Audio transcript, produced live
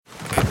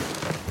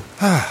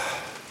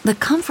The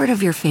comfort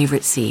of your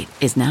favorite seat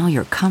is now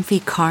your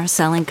comfy car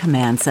selling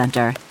command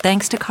center,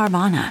 thanks to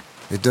Carvana.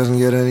 It doesn't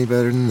get any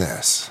better than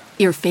this.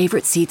 Your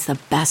favorite seat's the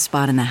best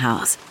spot in the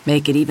house.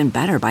 Make it even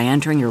better by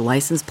entering your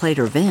license plate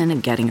or VIN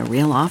and getting a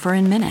real offer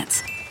in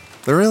minutes.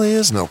 There really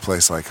is no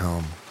place like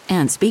home.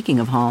 And speaking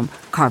of home,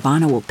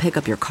 Carvana will pick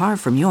up your car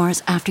from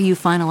yours after you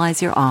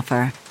finalize your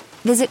offer.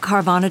 Visit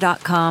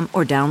Carvana.com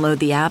or download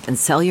the app and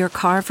sell your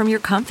car from your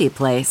comfy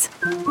place.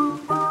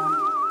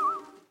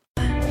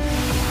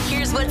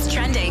 Here's what's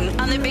trending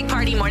on the Big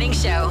Party Morning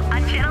Show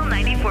on Channel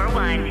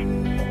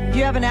 94.1. If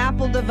you have an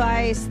Apple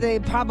device,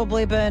 they've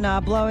probably been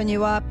blowing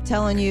you up,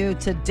 telling you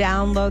to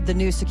download the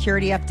new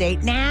security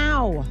update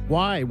now.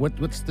 Why? What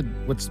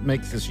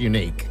makes this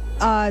unique?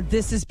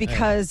 This is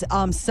because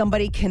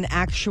somebody can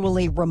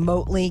actually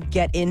remotely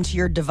get into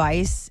your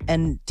device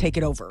and take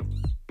it over.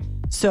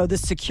 So the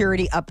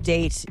security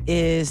update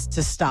is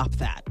to stop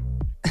that.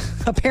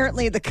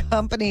 Apparently, the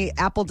company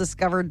Apple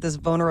discovered this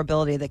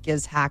vulnerability that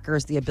gives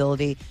hackers the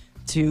ability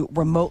to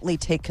remotely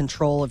take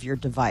control of your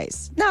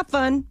device. Not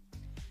fun.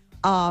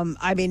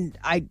 I mean,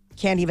 I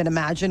can't even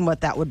imagine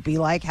what that would be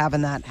like,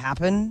 having that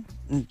happen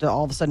and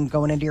all of a sudden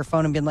going into your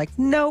phone and being like,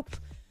 nope.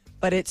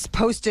 But it's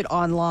posted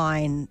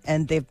online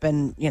and they've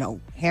been,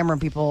 hammering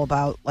people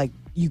about like,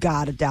 you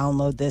got to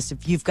download this.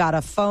 If you've got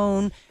a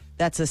phone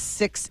that's a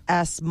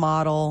 6S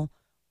model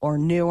or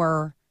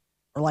newer,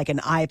 or like an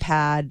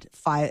iPad,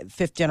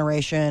 fifth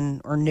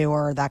generation or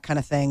newer, that kind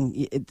of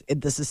thing,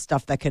 this is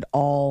stuff that could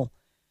all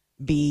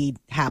be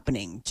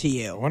happening to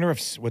you. I wonder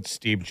what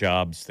Steve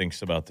Jobs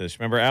thinks about this.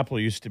 Remember, Apple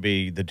used to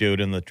be the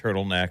dude in the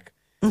turtleneck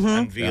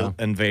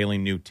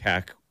unveiling new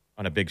tech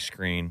on a big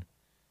screen.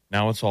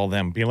 Now it's all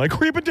them being like,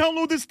 hurry up and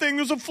download this thing.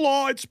 There's a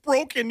flaw. It's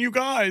broken, you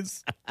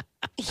guys.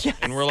 Yes.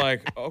 And we're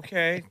like,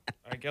 okay,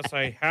 I guess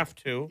I have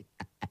to.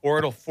 Or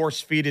it'll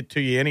force feed it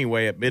to you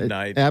anyway at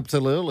midnight.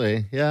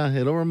 Absolutely. Yeah,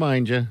 it'll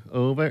remind you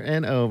over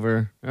and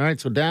over. All right,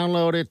 so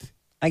download it.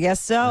 I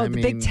guess so.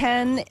 The Big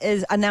Ten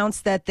is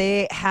announced that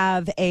they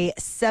have a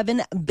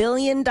 $7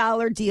 billion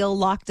deal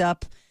locked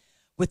up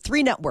with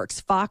 3 networks,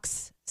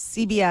 Fox,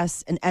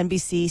 CBS, and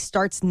NBC,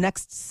 starts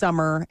next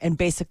summer and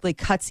basically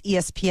cuts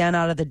ESPN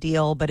out of the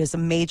deal, but is a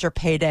major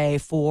payday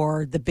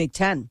for the Big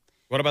Ten.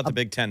 What about the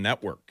Big Ten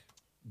Network?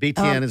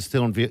 BTN is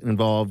still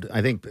involved.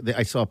 I think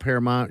I saw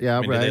Paramount. Yeah,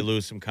 right. Did they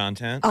lose some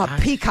content?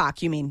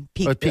 Peacock, you mean?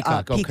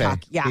 Peacock. Okay. Peacock,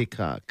 yeah.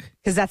 Peacock.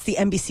 Because that's the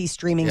NBC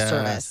streaming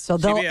service. So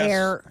they'll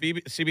air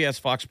CBS,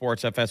 Fox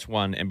Sports,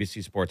 FS1,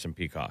 NBC Sports, and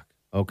Peacock.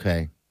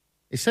 Okay.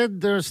 They said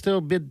there's still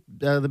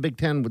the Big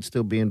Ten would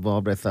still be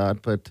involved, I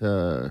thought, but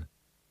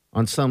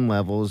on some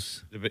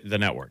levels. The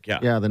network, yeah.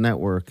 Yeah, the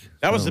network.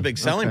 That was the big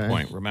selling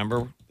point,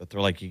 remember? That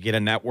they're like, you get a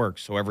network,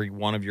 so every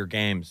one of your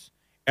games,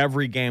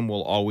 every game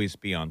will always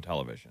be on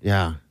television.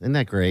 Yeah. Isn't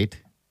that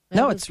great?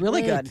 No, it's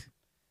really good.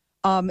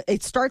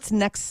 It starts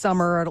next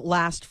summer. It'll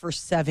last for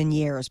 7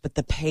 years, but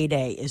the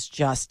payday is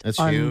just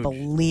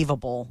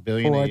unbelievable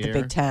for the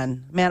Big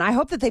Ten. Man, I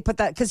hope that they put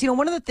that, because,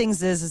 one of the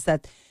things is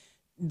that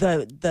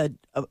the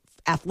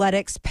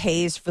athletics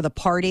pays for the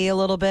party a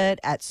little bit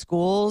at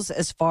schools,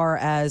 as far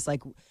as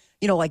like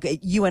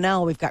at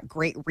UNL, we've got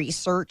great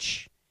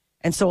research.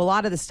 And so a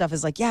lot of the stuff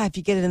is like, yeah, if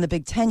you get it in the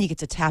Big Ten, you get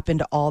to tap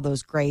into all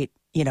those great,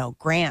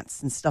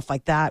 grants and stuff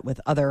like that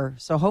with other.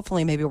 So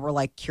hopefully maybe we're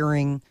like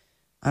curing,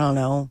 I don't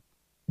know,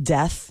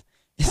 death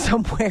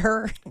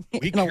somewhere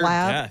in a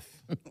lab. Death.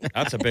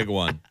 That's a big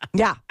one.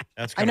 Yeah.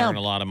 That's going to earn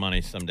a lot of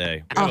money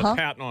someday. We got a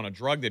patent on a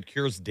drug that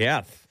cures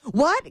death.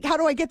 What? How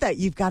do I get that?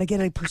 You've got to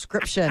get a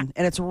prescription,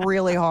 and it's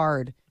really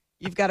hard.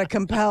 You've got to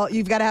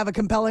have a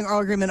compelling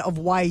argument of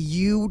why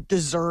you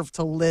deserve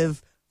to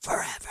live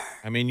forever.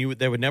 I mean,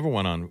 they would never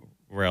want to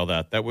unrail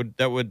that. That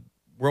would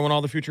ruin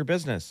all the future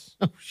business.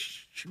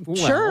 Well,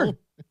 sure.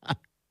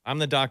 I'm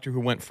the doctor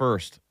who went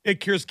first. It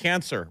cures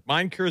cancer.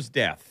 Mine cures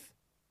death.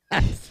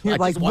 You're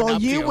like,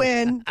 well, you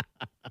win.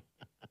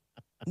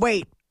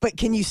 Wait, but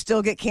can you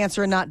still get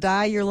cancer and not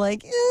die? You're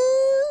like,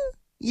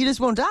 you just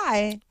won't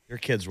die. Your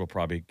kids will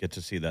probably get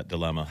to see that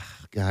dilemma.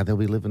 God, they'll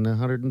be living to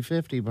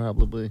 150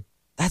 probably.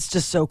 That's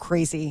just so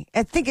crazy.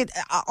 I think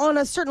on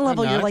a certain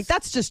level, you're like,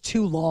 that's just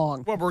too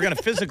long. Well, we're going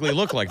to physically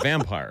look like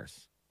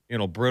vampires.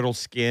 Brittle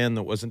skin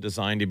that wasn't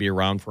designed to be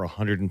around for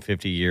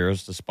 150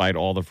 years, despite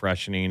all the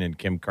freshening and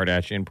Kim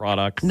Kardashian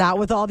products. Not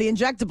with all the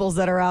injectables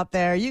that are out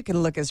there. You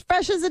can look as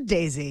fresh as a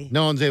daisy.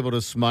 No one's able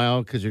to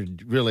smile because you're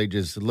really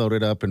just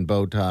loaded up in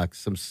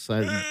Botox.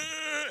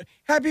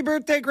 Happy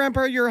birthday,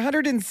 Grandpa. You're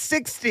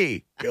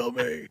 160. Kill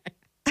me.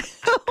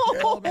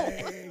 Kill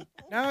me.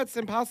 No, it's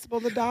impossible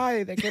to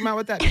die. They came out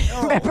with that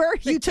pill. Remember?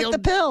 You took the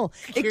pill.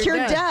 It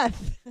cured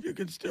death. You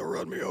can still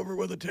run me over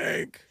with a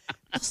tank.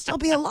 You'll still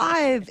be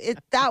alive.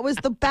 That was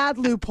the bad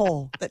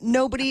loophole that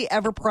nobody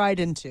ever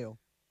pried into.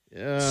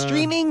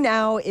 Streaming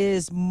now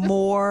is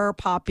more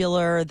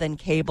popular than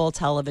cable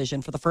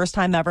television. For the first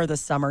time ever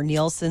this summer,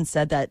 Nielsen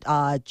said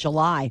that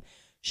July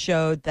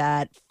showed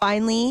that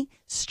finally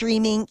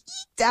streaming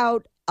eked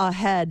out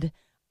ahead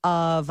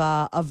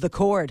of the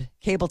cord,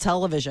 cable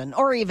television,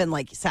 or even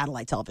like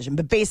satellite television.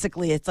 But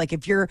basically, it's like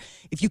if you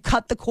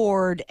cut the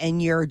cord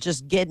and you're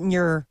just getting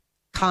your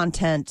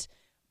content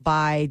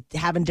by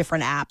having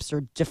different apps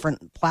or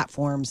different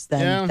platforms,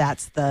 then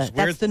that's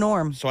the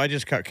norm. So I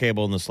just cut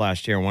cable in this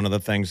last year. One of the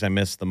things I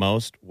missed the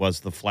most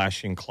was the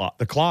flashing clock.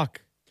 The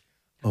clock.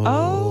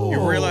 Oh.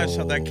 You realize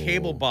how that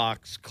cable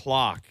box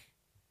clock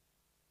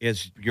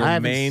is your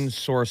main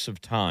source of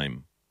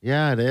time.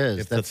 Yeah, it is.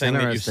 If the thing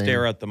that you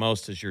stare at the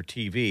most is your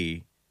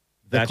TV,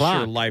 that's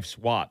your life's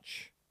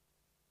watch.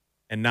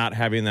 And not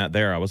having that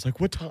there, I was like,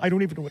 what time? I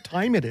don't even know what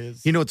time it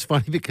is. You know, it's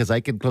funny because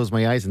I can close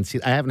my eyes and see.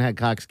 I haven't had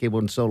Cox cable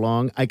in so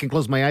long. I can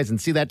close my eyes and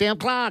see that damn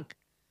clock.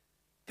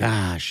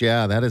 Gosh,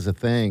 yeah, that is a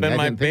thing. It's been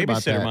my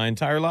babysitter my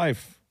entire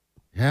life.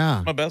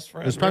 Yeah. My best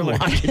friend. It's probably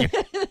watching you.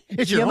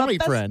 It's your only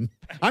friend.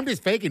 I'm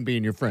just faking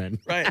being your friend.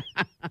 Right.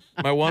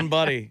 My one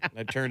buddy.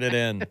 I turned it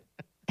in.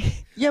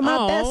 You're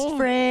my best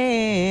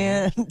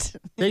friend.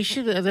 They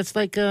should. That's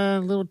like a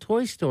little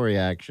Toy Story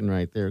action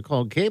right there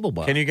called Cable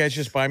Box. Can you guys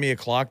just buy me a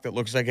clock that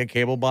looks like a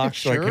cable box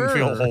so I can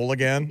feel whole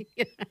again?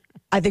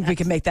 I think we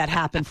can make that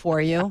happen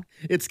for you.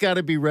 It's got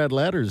to be red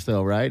letters,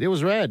 though, right? It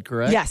was red,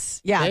 correct?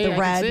 Yes. Yeah, hey, the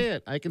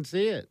red. I can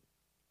see it.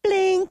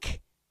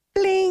 Blink,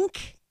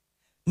 blink.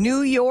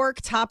 New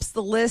York tops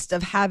the list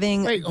of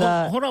having Wait,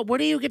 hold on. Where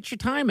do you get your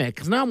time at?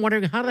 Because now I'm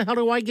wondering, how the hell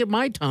do I get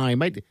my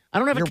time? I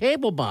don't have a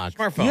cable box.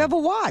 Smartphone. You have a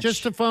watch.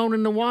 Just the phone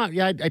and the watch.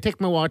 Yeah, I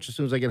take my watch as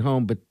soon as I get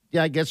home, but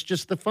yeah, I guess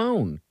just the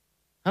phone.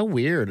 How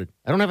weird.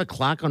 I don't have a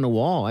clock on the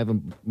wall. I have a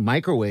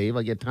microwave.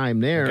 I get time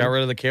there. Got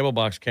rid of the cable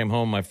box, came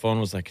home, my phone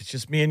was like, it's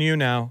just me and you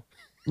now.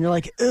 And you're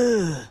like,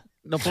 ugh.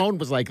 The phone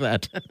was like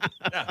that.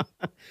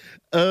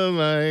 Oh,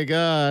 my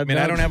God. I mean,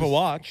 I don't have a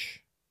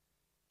watch.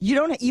 You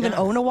don't even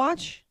own a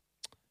watch?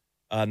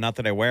 Not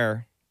that I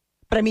wear.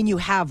 But I mean, you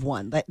have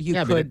one that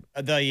you could.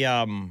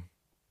 The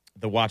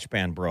watch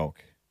band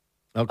broke.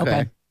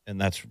 Okay. And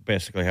that's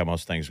basically how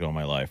most things go in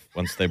my life.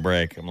 Once they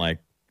break, I'm like,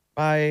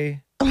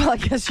 bye. Well, I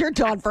guess you're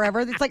gone forever.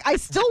 It's like, I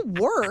still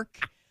work.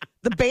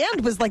 The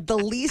band was like the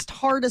least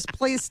hardest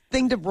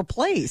thing to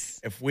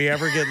replace. If we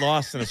ever get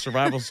lost in a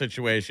survival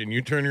situation,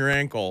 you turn your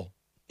ankle.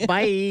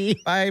 Bye.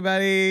 Bye,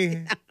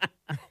 buddy.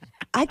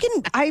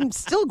 I'm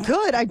still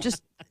good. I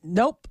just,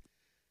 nope.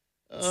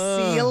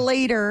 See you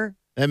later.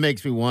 That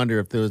makes me wonder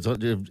if there was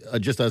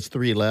just us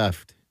three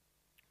left.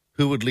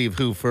 Who would leave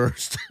who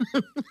first?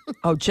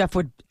 Oh, Jeff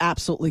would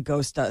absolutely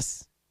ghost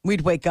us.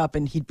 We'd wake up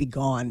and he'd be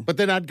gone. But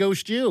then I'd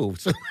ghost you.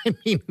 So, I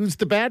mean, who's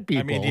the bad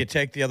people? I mean, do you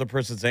take the other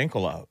person's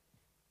ankle out?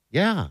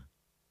 Yeah.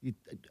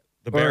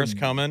 The bear's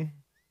coming.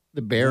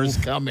 The bear's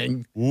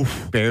coming.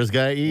 Oof. Bear's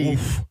got to eat.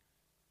 Oof.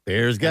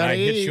 Bear's got to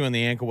eat. I hit you in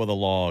the ankle with a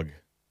log.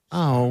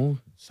 Oh.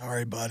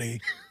 Sorry,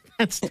 buddy.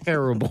 That's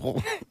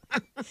terrible.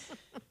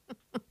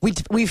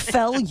 We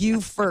fell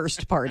you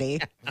first, party.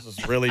 This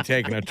is really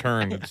taking a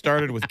turn. It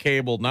started with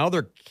cable. Now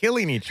they're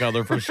killing each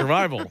other for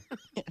survival.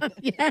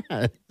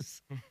 Yes.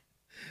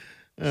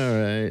 All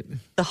right.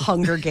 The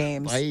Hunger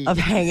Games of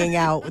hanging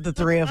out with the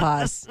three of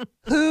us.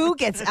 Who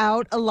gets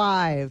out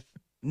alive?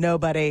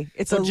 Nobody.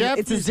 It's a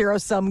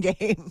zero-sum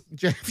game.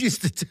 Jeff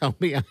used to tell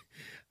me,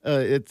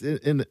 it's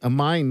in a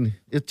mine.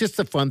 It's just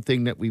a fun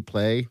thing that we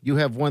play. You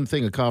have one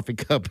thing, a coffee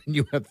cup, and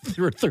you have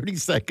 30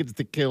 seconds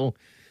to kill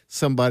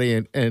somebody,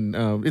 and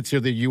it's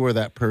either you or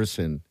that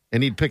person.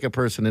 And he'd pick a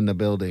person in the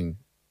building,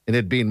 and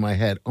it'd be in my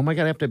head. Oh my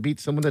God, I have to beat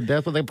someone to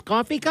death with a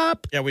coffee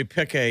cup? Yeah, we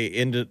pick a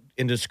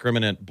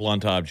indiscriminate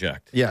blunt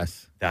object.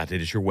 Yes. That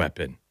is your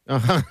weapon.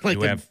 Like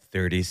you have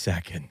 30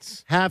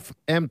 seconds. Half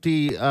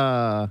empty,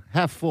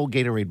 half full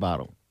Gatorade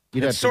bottle.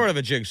 It's sort of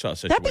a jigsaw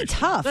situation. That'd be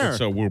tough.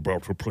 So we're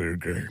about to play a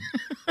game.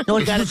 You're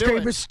like, this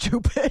game is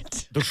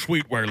stupid. The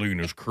sweet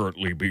Wileen is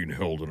currently being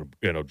held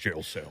in a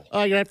jail cell.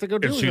 Oh, you have to go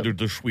do it. It's either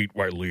the sweet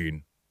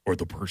Wileen or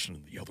the person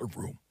in the other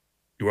room.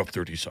 You have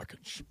 30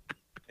 seconds.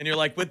 And you're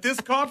like, with this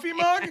coffee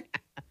mug?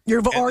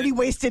 You've already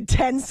wasted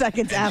 10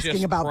 seconds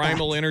asking about that.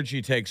 Primal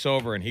energy takes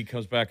over, and he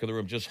comes back in the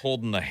room just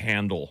holding the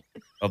handle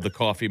of the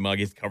coffee mug.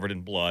 He's covered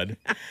in blood.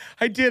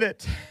 I did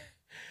it.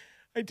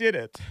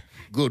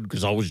 Good,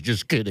 because I was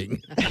just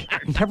kidding.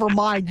 Never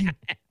mind, you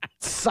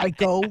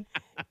psycho.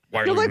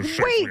 You're like,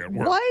 wait,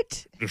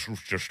 what? This was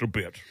just a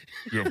bit.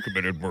 You have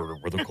committed murder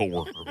with a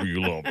coworker who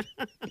you loved.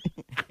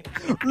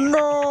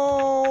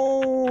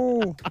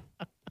 No.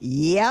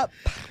 Yep.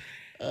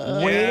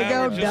 Way to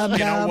go, dum-dum.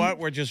 You know what?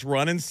 We're just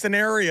running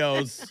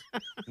scenarios.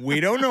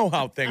 We don't know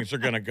how things are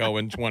going to go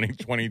in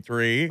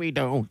 2023. We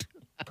don't.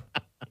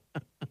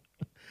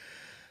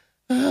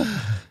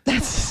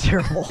 That's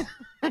terrible.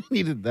 I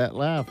needed that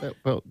laugh. That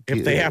felt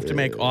if they have to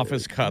make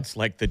office cuts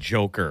like the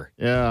Joker.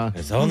 Yeah.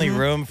 There's only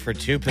room for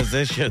 2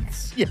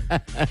 positions. Yeah.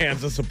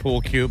 Hands us a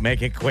pool cue.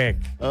 Make it quick.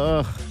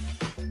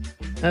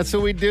 That's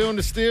what we do in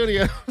the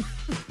studio.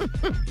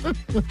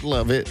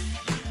 Love it.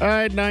 All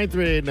right,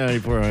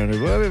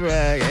 938-9400. We'll be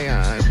back. Hang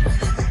on.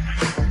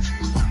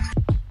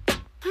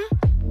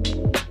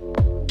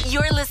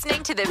 You're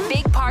listening to the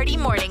Big Party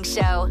Morning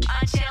Show on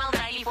Channel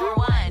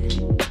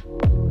 94.1.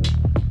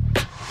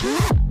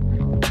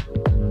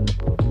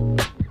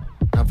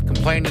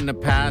 complained in the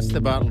past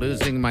about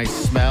losing my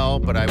smell,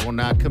 but I will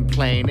not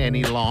complain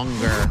any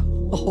longer.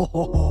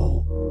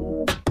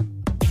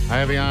 I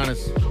gotta be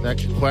honest.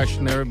 That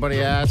question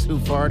everybody asks, who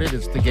farted?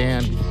 It's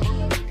DeGan.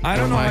 I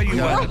don't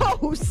know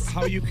Gross.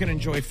 how you can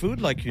enjoy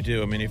food like you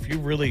do. I mean, if you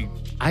really...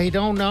 I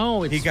don't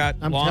know. He got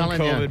I'm long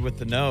telling COVID you. with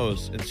the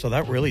nose, and so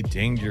that really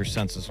dinged your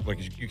senses.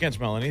 Like, you can't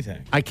smell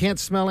anything. I can't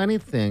smell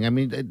anything. I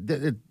mean,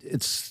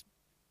 it's...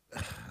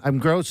 I'm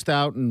grossed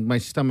out and my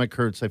stomach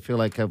hurts. I feel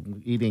like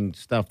I'm eating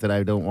stuff that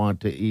I don't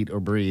want to eat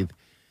or breathe.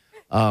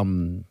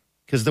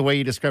 Because the way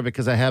you describe it,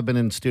 because I have been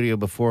in studio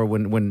before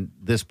when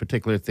this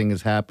particular thing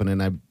has happened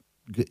and I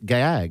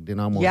gagged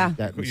and almost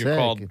gotten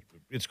sick.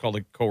 It's called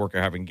a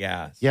coworker having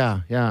gas.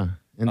 Yeah.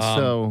 And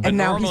so... And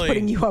now normally- he's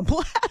putting you on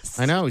blast.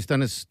 I know, he's done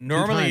this.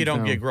 Normally, you don't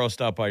now. get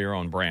grossed out by your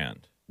own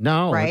brand.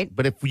 No. Right.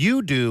 But if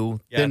you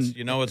do, Yes, then...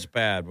 you know it's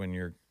bad when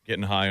you're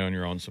getting high on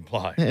your own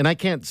supply. And I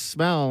can't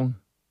smell,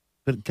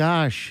 but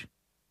gosh,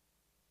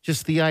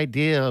 just the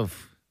idea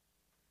of,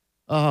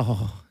 This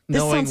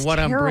knowing sounds what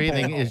I'm terrible.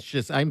 breathing is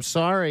just, I'm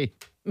sorry.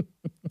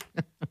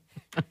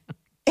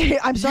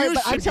 I'm sorry, you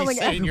but I'm should be telling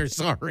saying everyone. you're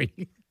sorry.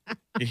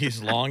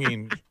 He's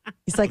longing.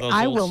 He's like, those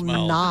I old will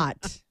smells.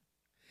 not.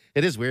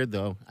 It is weird,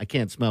 though. I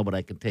can't smell, but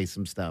I can taste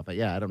some stuff. I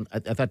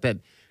thought that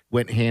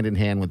went hand in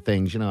hand with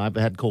things. You know, I've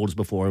had colds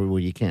before where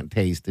you can't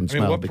taste and I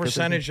mean, smell. what because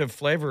percentage of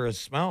flavor is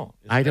smell?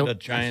 Is I it don't. a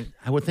giant.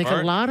 I would think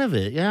part? a lot of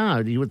it. Yeah,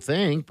 you would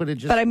think, but it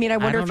just. But I mean, I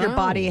wonder don't if your know.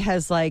 body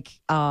has like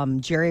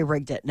jerry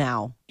rigged it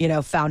now,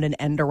 found an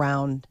end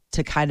around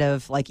to kind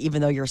of like,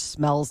 even though your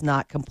smell's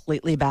not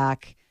completely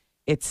back,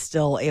 it's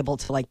still able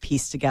to like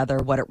piece together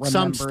what it remembers.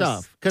 Some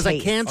stuff, because I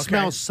taste. can Okay.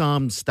 smell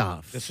some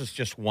stuff. This is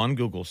just one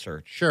Google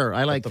search. Sure,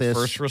 I like But the this.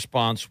 first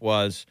response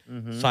was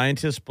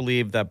scientists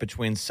believe that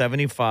between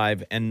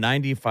 75 and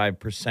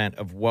 95%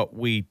 of what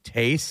we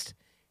taste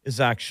is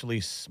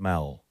actually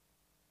smell.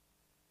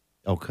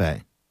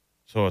 Okay,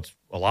 So it's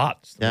a lot.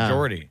 It's the Yeah.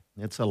 majority.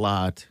 it's a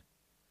lot.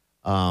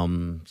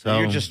 So So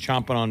you're just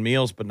chomping on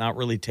meals, but not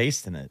really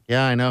tasting it.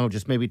 yeah, I know.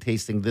 Just maybe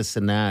tasting this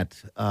and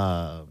that.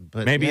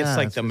 But Maybe yeah, it's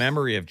like the just-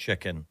 memory of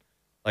chicken.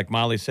 Like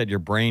Molly said, your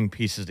brain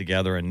pieces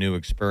together a new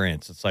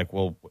experience. It's like,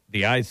 well,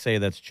 the eyes say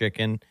that's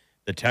chicken.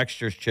 The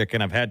texture's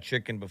chicken. I've had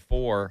chicken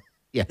before.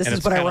 Yes, This and is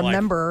it's what I kinda like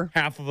remember.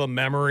 half of a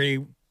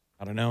memory.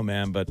 I don't know,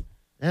 man. But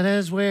that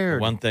is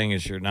weird. one thing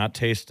is you're not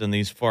tasting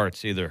these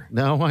farts either.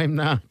 No, I'm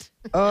not.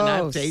 Oh, and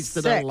I've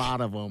tasted sick. a lot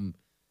of them.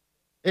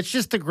 It's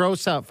just the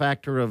gross out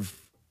factor of.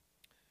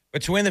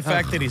 Between the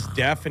fact that he's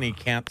deaf and he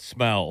can't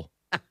smell.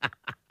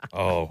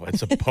 Oh,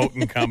 it's a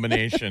potent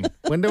combination.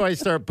 When do I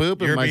start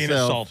pooping You're myself? being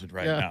assaulted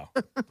right Yeah.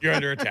 now. You're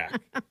under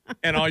attack.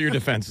 And all your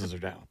defenses are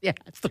down. Yes,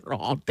 they're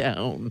all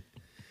down.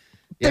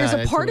 There's Yeah,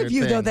 a it's part of weird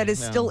you, though, thing. that is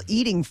Yeah. still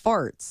eating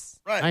farts.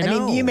 Right. I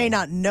mean, you know. may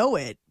not know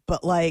it,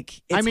 but like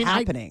it's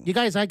happening. you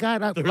guys, I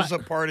got. There's a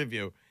part of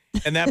you.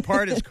 And that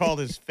part is called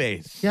his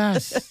face.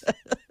 Yes.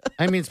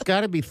 I mean, it's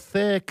got to be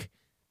thick.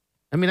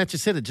 I mean, that's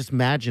just it. Just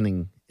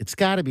imagining. It's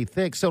got to be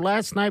thick. So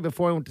last night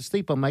before I went to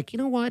sleep, I'm like, you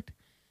know what?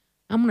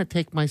 I'm going to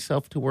take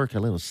myself to work a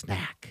little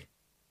snack.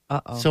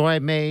 Uh-oh. So I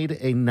made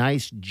a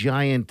nice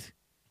giant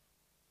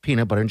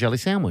peanut butter and jelly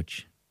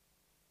sandwich.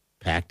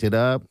 Packed it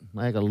up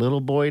like a little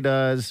boy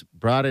does,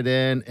 brought it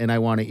in, and I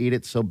want to eat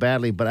it so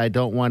badly, but I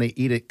don't want to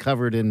eat it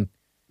covered in.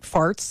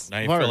 Farts Now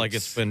you feel like Farts.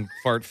 it's been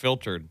fart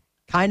filtered.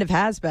 kind of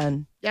has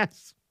been.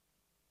 Yes.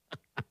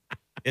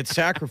 It's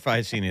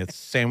sacrificing its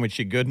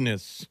sandwichy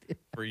goodness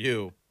for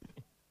you.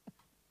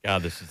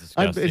 God, this is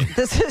disgusting.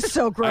 This is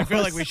so gross. I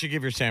feel like we should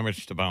give your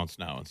sandwich to Bounce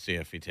now and see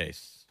if he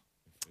tastes.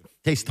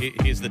 Taste.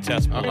 He's the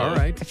test. All below.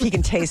 right. If he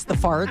can taste the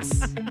farts.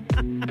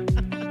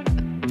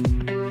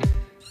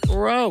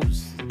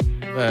 Gross.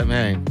 But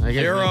man, I guess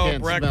I Zero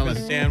can't smell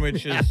breakfast it.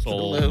 sandwiches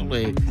sold.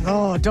 Absolutely.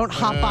 Oh, don't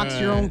hotbox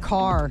your own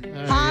car.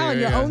 High on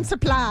your own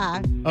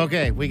supply.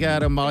 Okay, we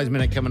got a Molly's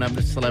Minute coming up.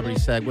 The celebrity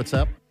seg. What's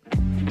up?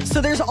 So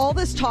there's all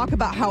this talk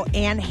about how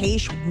Anne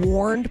Heche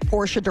warned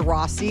Portia de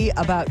Rossi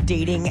about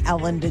dating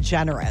Ellen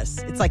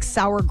DeGeneres. It's like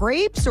sour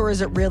grapes, or is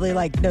it really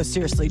like, no,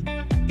 seriously,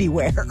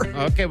 beware?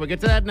 Okay, we'll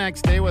get to that next.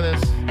 Stay with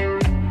us.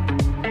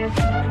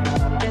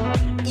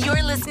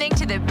 You're listening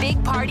to the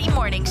Big Party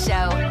Morning Show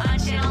on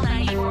Channel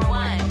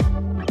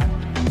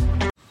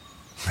 94.1.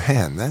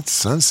 Man, that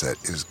sunset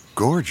is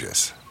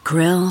gorgeous.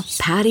 Grill,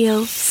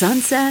 patio,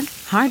 sunset.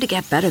 Hard to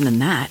get better than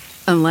that.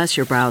 Unless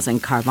you're browsing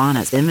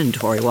Carvana's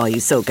inventory while you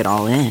soak it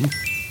all in.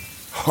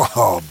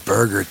 Oh,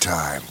 burger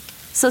time.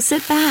 So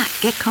sit back,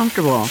 get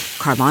comfortable.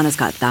 Carvana's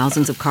got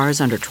thousands of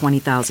cars under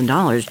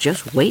 $20,000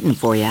 just waiting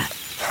for you.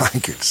 I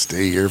could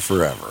stay here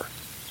forever.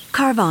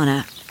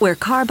 Carvana, where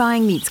car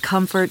buying meets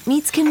comfort,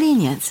 meets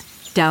convenience.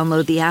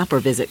 Download the app or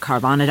visit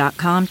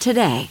Carvana.com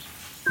today.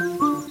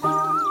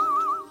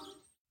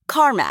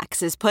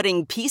 CarMax is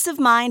putting peace of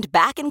mind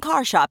back in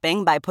car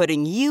shopping by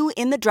putting you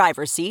in the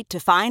driver's seat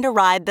to find a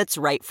ride that's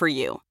right for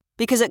you.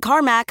 Because at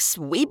CarMax,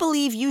 we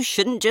believe you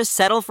shouldn't just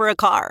settle for a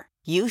car.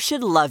 You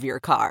should love your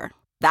car.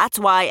 That's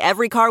why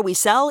every car we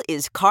sell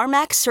is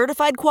CarMax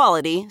certified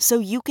quality, so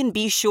you can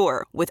be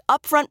sure with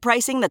upfront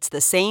pricing that's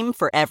the same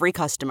for every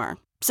customer.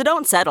 So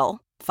don't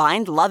settle.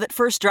 Find love at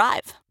first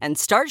drive and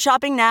start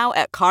shopping now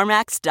at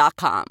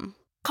CarMax.com.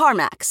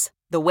 CarMax,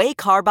 the way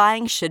car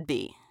buying should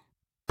be.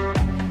 You're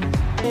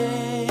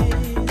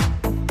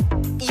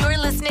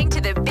listening to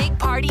the Big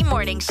Party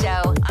Morning Show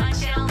on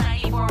Channel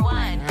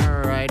 94.1.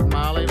 All right,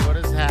 Molly, what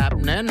is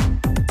happening?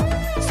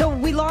 So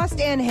we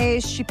lost Anne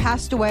Hayes. She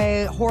passed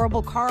away,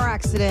 horrible car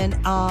accident.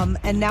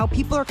 And now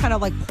people are kind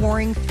of like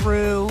pouring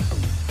through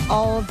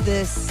all of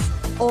this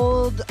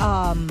old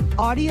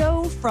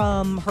audio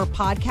from her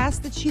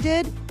podcast that she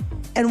did.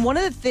 And one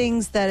of the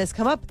things that has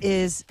come up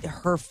is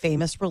her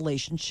famous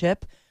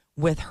relationship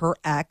with her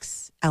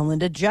ex, Ellen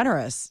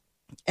DeGeneres.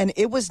 And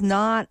it was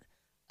not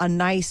a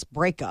nice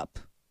breakup.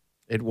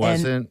 It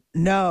wasn't?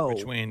 No.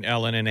 Between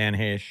Ellen and Anne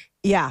Heche.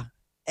 Yeah.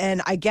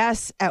 And I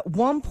guess at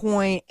one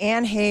point,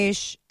 Anne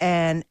Heche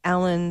and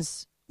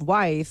Ellen's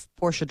wife,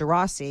 Portia de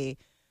Rossi,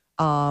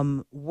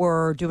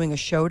 were doing a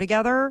show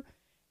together.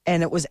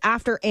 And it was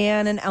after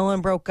Anne and Ellen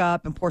broke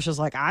up. And Portia's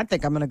like, I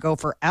think I'm going to go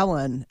for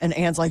Ellen. And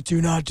Anne's like,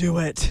 do not do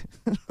it.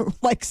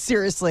 Like,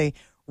 seriously,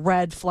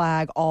 red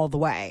flag all the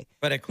way.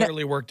 But it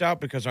clearly worked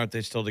out because aren't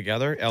they still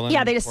together? Ellen. Yeah,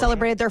 and they just Portia?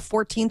 celebrated their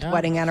 14th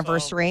wedding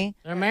anniversary.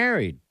 They're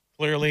married.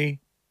 Clearly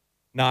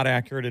not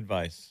accurate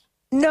advice.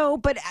 No,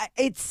 but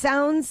it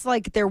sounds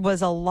like there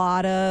was a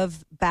lot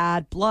of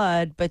bad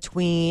blood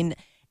between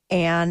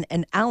Anne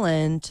and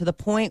Ellen to the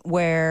point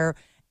where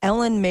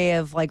Ellen may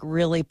have like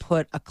really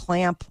put a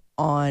clamp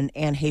on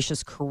Anne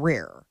Heche's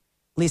career.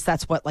 At least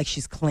that's what like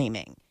she's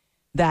claiming.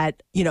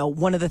 That, you know,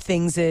 one of the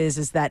things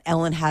is that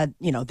Ellen had,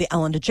 you know, the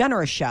Ellen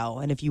DeGeneres show.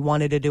 And if you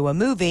wanted to do a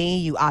movie,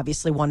 you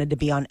obviously wanted to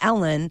be on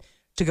Ellen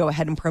to go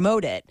ahead and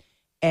promote it.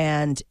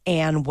 And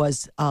Anne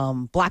was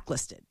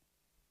blacklisted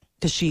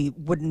because she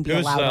wouldn't be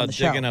allowed on the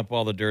show. Digging up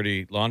all the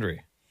dirty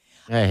laundry?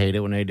 I hate it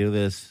when they do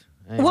this.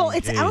 Well,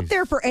 it's out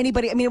there for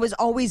anybody. I mean, it was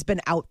always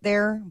been out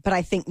there, but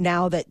I think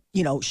now that,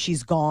 you know,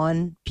 she's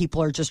gone,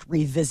 people are just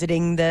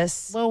revisiting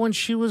this. Well, when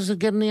she was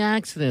getting the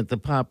accident, the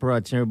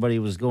paparazzi and everybody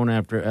was going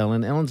after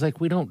Ellen. Ellen's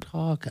like, we don't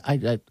talk. I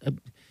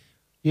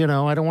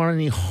don't want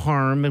any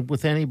harm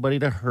with anybody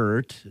to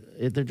hurt.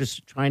 They're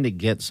just trying to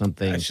get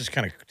something. It's just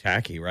kind of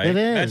tacky, right? It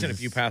is. Imagine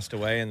if you passed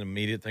away and the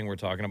immediate thing we're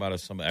talking about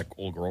is some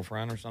old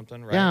girlfriend or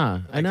something, right? Yeah,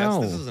 Like, I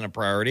know. This isn't a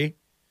priority.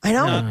 I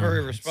know. Not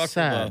very respectful.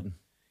 Sad.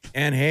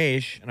 Anne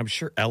Heche, and I'm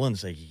sure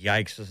Ellen's like,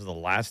 yikes, this is the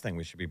last thing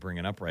we should be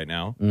bringing up right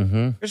now.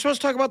 Mm-hmm. You're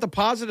supposed to talk about the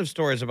positive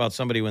stories about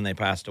somebody when they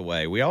passed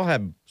away. We all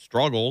have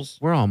struggles.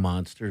 We're all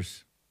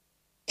monsters.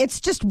 It's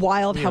just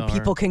wild We how are.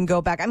 people can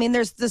go back. I mean,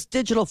 there's this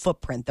digital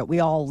footprint that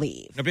we all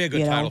leave. It'd be a good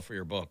you know? title for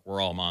your book.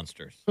 We're all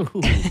monsters.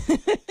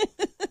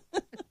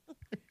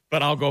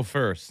 But I'll go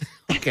first.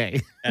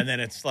 Okay. And then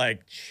it's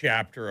like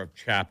chapter of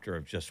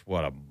just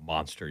what a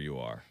monster you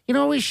are. You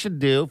know what we should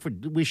do?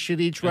 We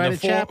should each write And a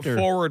the chapter.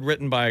 forward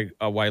written by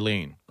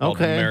Wileen. Called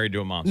Okay. Married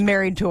to a Monster.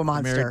 Married to a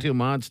monster. Married to a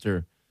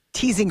monster.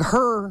 Teasing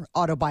her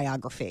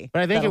autobiography.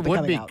 But I think that'll it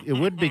would be coming out. it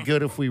would be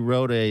good if we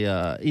wrote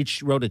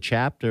each wrote a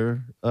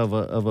chapter of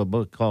a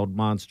book called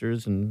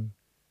Monsters and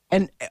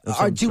And of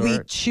some do we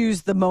sort.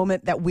 choose the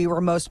moment that we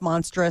were most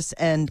monstrous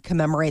and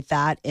commemorate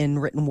that in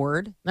written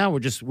word? now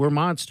we're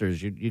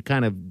monsters. You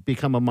kind of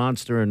become a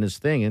monster in this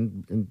thing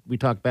and we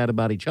talk bad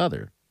about each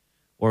other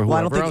or Well,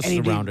 I don't whoever think else is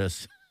any- around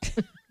us.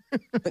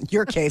 In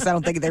your case, I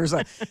don't think there's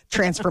a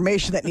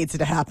transformation that needs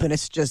to happen.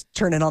 It's just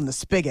turning on the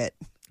spigot.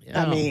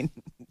 Yeah. I mean,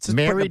 it's just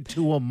putting Married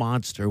to a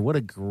Monster. What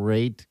a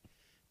great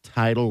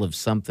title of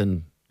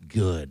something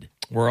good.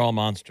 We're all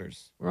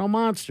monsters. We're all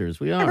monsters.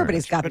 We are.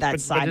 everybody's got that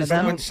side of is that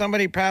them. when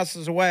somebody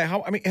passes away,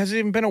 has it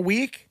even been a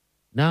week?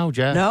 No,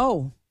 Jeff.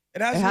 No.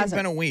 It hasn't, hasn't.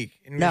 even been a week.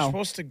 And No. you're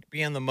supposed to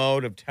be in the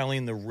mode of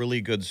telling the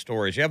really good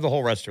stories. You have the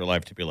whole rest of your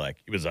life to be like,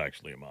 he was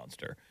actually a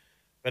monster.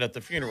 But at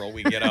the funeral,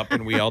 we get up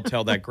and we all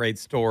tell that great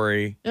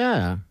story.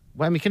 Yeah.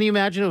 Well, I mean, can you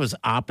imagine if it was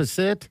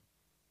opposite?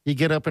 You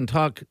get up and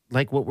talk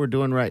like what we're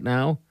doing right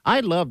now.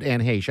 I loved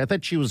Anne Heche. I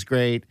thought she was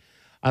great.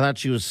 I thought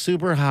she was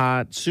super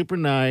hot, super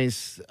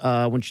nice.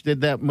 When she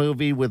did that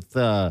movie with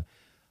who's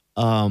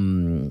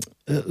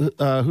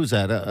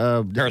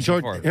that?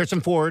 Harrison Ford.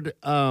 Harrison Ford.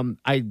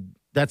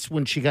 That's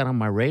when she got on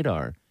my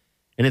radar.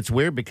 And it's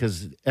weird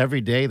because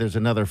every day there's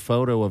another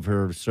photo of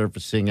her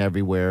surfacing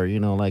everywhere, you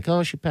know, like,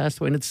 oh, she passed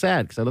away. And it's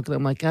sad because I look at it,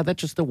 I'm like, God,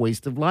 that's just a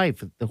waste of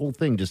life. The whole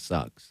thing just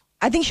sucks.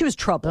 I think she was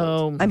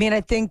troubled. I mean,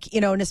 I think, you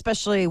know, and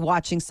especially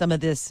watching some of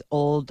this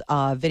old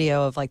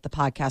video of like the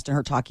podcast and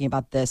her talking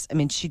about this, I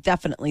mean, she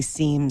definitely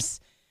seems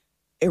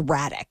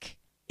erratic,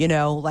 you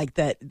know, like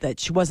that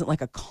she wasn't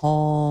like a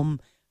calm.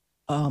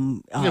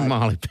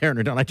 Molly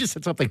Parent, I just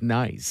said something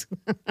nice.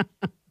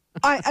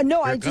 I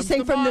know. Here I'm comes just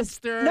saying the from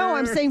monster. this. No,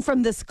 I'm saying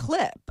from this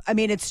clip. I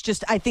mean, it's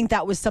just. I think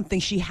that was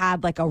something she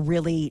had, like a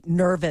really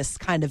nervous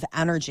kind of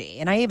energy.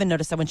 And I even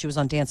noticed that when she was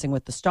on Dancing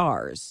with the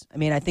Stars. I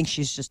mean, I think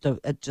she's just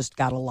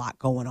got a lot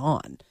going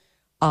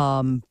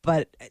on.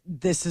 But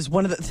this is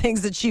one of the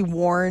things that she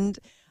warned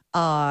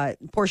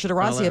Portia de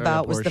Rossi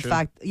about was the Portia.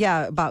 fact.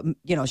 Yeah, about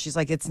she's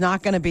like, it's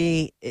not going to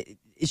be.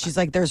 She's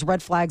like, there's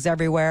red flags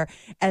everywhere.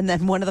 And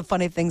then one of the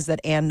funny things that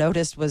Anne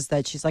noticed was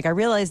that she's like, I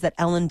realized that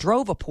Ellen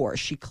drove a Porsche.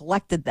 She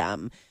collected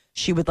them.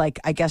 she would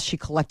I guess she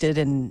collected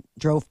and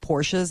drove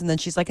Porsches. And then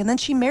she's like, and then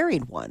she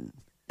married one.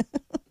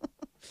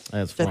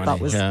 That's Which funny. I thought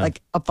was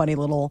a funny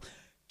little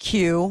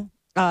cue.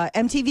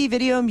 MTV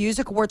Video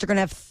Music Awards are going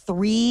to have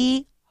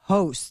 3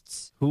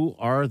 hosts. Who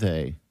are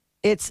they?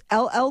 It's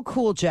LL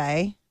Cool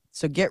J.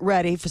 So get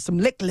ready for some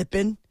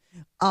lick-lipping.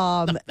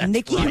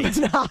 Nicki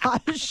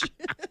Minaj.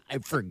 I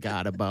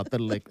forgot about the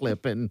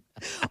lick-lipping.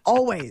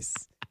 Always.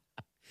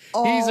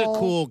 He's a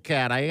cool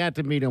cat. I got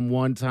to meet him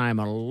one time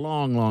a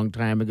long, long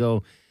time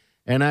ago.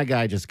 And that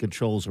guy just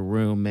controls a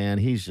room, man.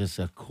 He's just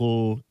a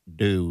cool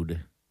dude.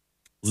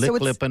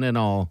 Lick-lipping and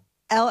all.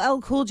 LL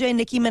Cool J,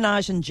 Nicki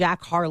Minaj, and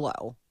Jack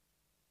Harlow.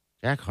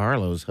 Jack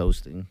Harlow's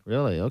hosting.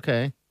 Really?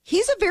 Okay.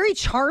 He's a very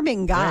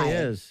charming guy. Yeah, he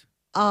is.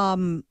 I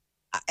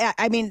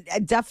mean,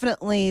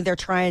 definitely they're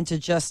trying to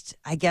just,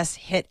 I guess,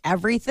 hit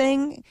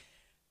everything.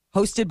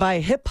 Hosted by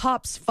hip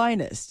hop's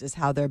finest is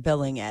how they're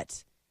billing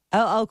it.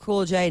 LL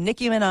Cool J,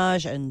 Nicki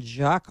Minaj, and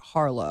Jack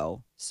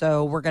Harlow.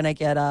 So we're going to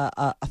get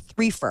a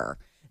threefer.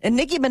 And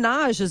Nicki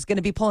Minaj is going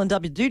to be pulling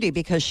double duty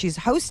because she's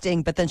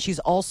hosting, but then she's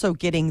also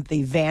getting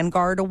the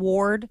Vanguard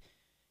Award.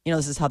 You know,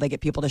 this is how they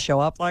get people to show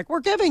up. Like, we're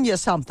giving you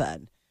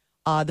something.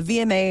 The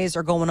VMAs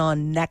are going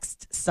on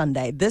next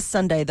Sunday. This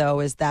Sunday, though,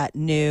 is that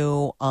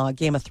new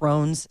Game of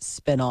Thrones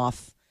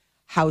spinoff,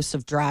 House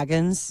of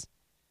Dragons.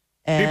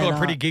 And, people are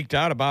pretty geeked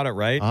out about it,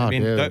 right? Oh,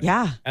 dude.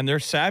 Yeah. And they're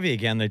savvy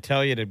again. They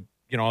tell you to,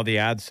 all the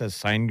ads says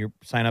sign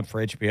up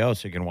for HBO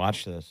so you can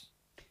watch this.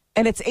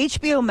 And it's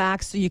HBO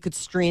Max, so you could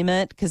stream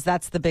it, because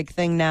that's the big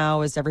thing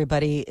now is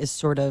everybody is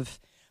sort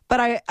of...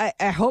 But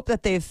I hope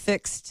that they've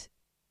fixed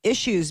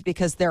issues,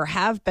 because there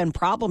have been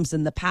problems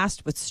in the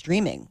past with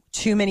streaming.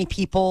 Too many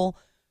people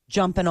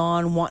jumping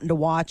on, wanting to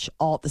watch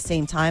all at the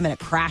same time, and it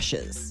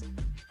crashes.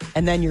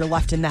 And then you're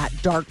left in that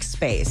dark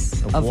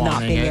space of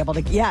not being able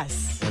to...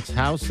 Yes. That's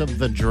House of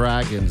the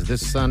Dragons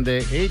this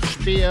Sunday,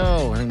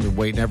 HBO. I've been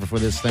waiting ever for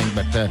this thing,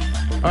 but all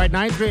right,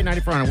 93,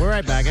 9400. We're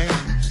right back.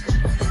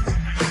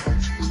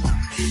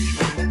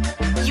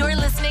 You're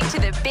listening to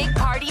the Big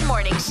Party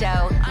Morning Show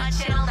on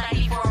Channel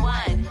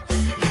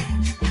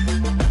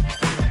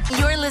 94.1.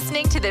 You're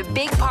listening to the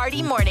Big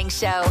Party Morning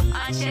Show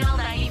on Channel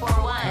 94.1.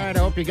 All right, I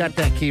hope you got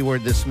that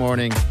keyword this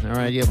morning. All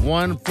right, you have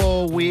 1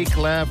 full week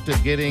left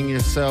of getting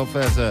yourself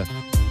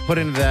put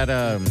into that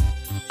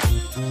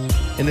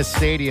in the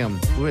stadium.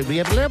 We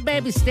have a little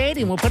baby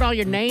stadium. We'll put all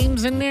your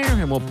names in there,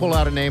 and we'll pull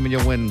out a name, and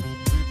you'll win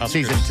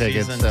season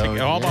tickets.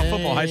 All about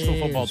football, high school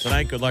football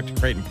tonight. Good luck to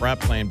Creighton Prep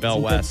playing Bell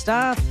Some West. good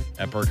stuff.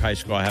 At Burke High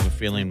School. I have a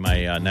feeling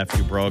my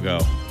nephew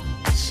Brogo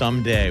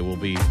someday will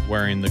be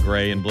wearing the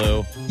gray and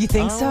blue. You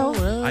think so?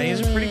 Really?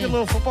 He's a pretty good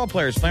little football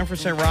player. He's playing for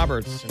St.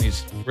 Roberts, and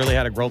he's really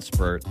had a growth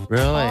spurt.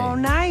 Really? Oh,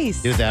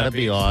 nice. Dude, that'd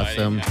be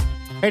awesome.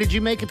 exciting, Hey, did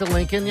you make it to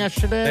Lincoln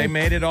yesterday? They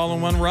made it all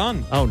in one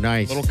run. Oh,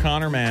 nice. Little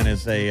Connor man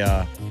is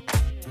a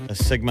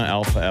Sigma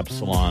Alpha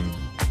Epsilon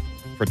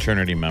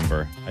fraternity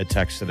member. I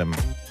texted him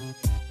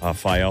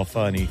Phi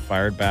Alpha, and he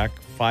fired back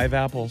 5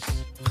 apples.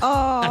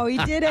 Oh, he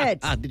did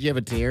it. Did you have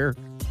a tear?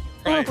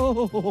 Right.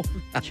 Oh.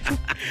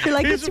 You're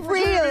like, it's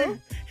real.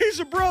 He's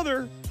a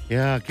brother.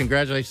 Yeah,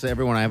 congratulations to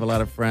everyone. I have a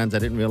lot of friends. I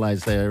didn't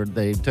realize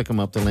they took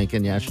him up to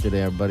Lincoln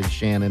yesterday. Our buddy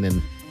Shannon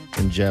and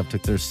Jeff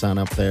took their son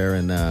up there,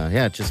 and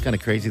yeah, it's just kind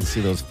of crazy to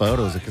see those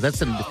photos, because that's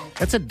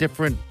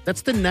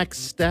the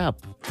next step.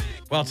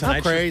 Well,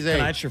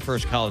 tonight's your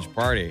first college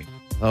party.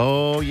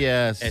 Oh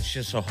yes, It's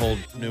just a whole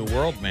new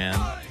world, man.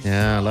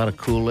 yeah, a lot of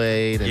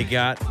Kool-Aid. You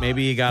got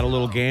a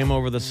little game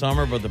over the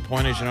summer, but the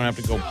point is you don't have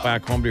to go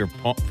back home to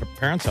your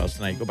parents' house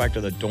tonight. Go back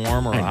to the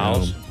dorm or a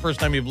house. First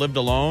time you've lived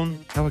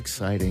alone. How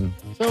exciting!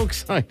 So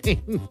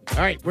exciting! All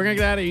right, we're gonna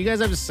get out of here. You guys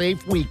have a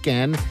safe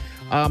weekend.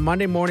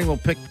 Monday morning, we'll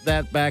pick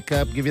that back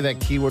up, give you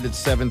that keyword at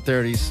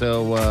 7:30.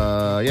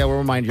 So, yeah, we'll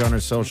remind you on our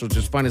socials.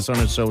 Just find us on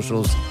our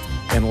socials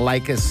and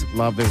like us,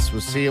 love us.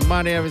 We'll see you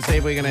Monday. Have a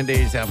safe weekend and do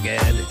yourself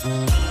good.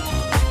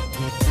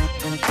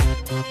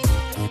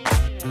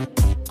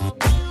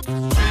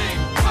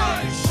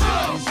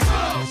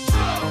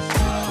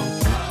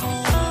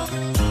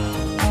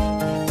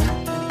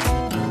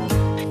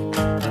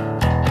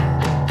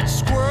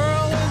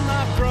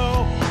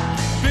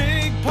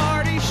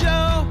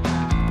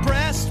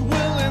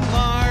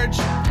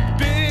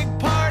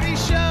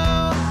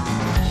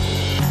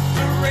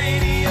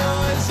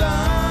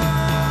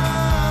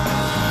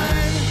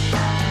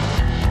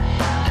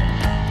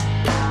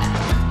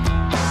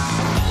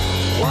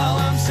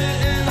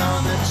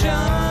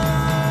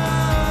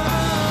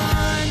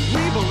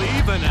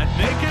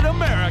 Naked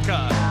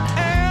America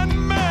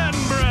and man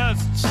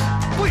breasts.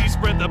 Please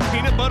spread the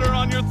peanut butter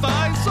on your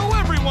thighs so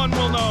everyone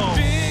will know.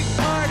 Big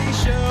Party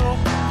Show.